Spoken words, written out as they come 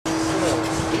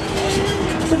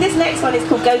So this next one is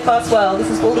called Go Fast World. This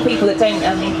is for all the people that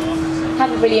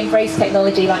haven't really embraced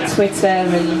technology like Twitter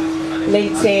and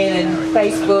LinkedIn and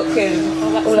Facebook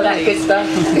and all of that good stuff.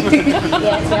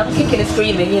 Yeah, so I'm kicking and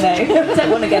screaming, you know. I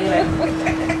don't want to go there.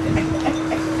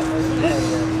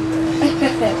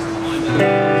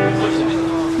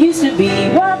 Used to be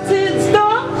walked to the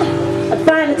store, I'd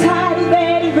find a title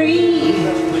there to read,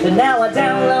 but now I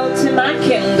download to my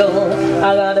Kindle.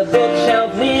 I got a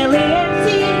bookshelf nearly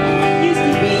empty. Used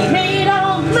to be made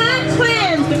all my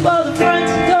plans before the front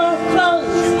door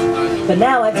closed, but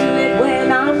now I do it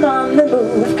when I'm on the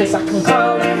move, cause I can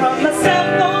call it from my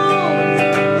cell phone.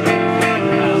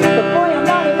 But boy, I'm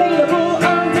not available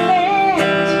on demand.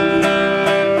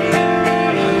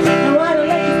 No, I don't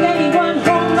let just anyone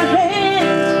hold my hand.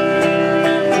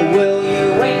 Will you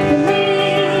wait for me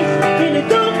in a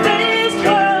go-fast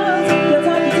world? They'll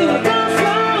talk you to a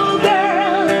go-slow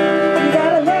girl. You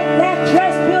gotta let that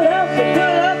dress build up and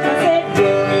build up. I said,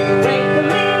 will you wait for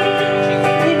me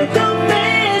in a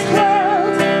go-fast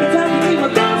world? They'll talk you to a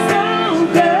go-slow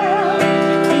girl.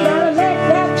 You gotta let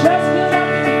that dress build up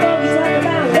before we talk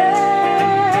about love.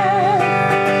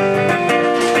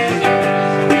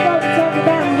 Before we talk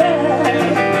about love.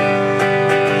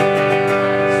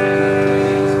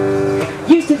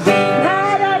 Used to be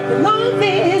night at the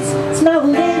movies,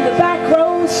 snuggled in the back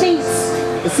row seats,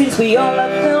 but since we all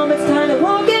love film, it's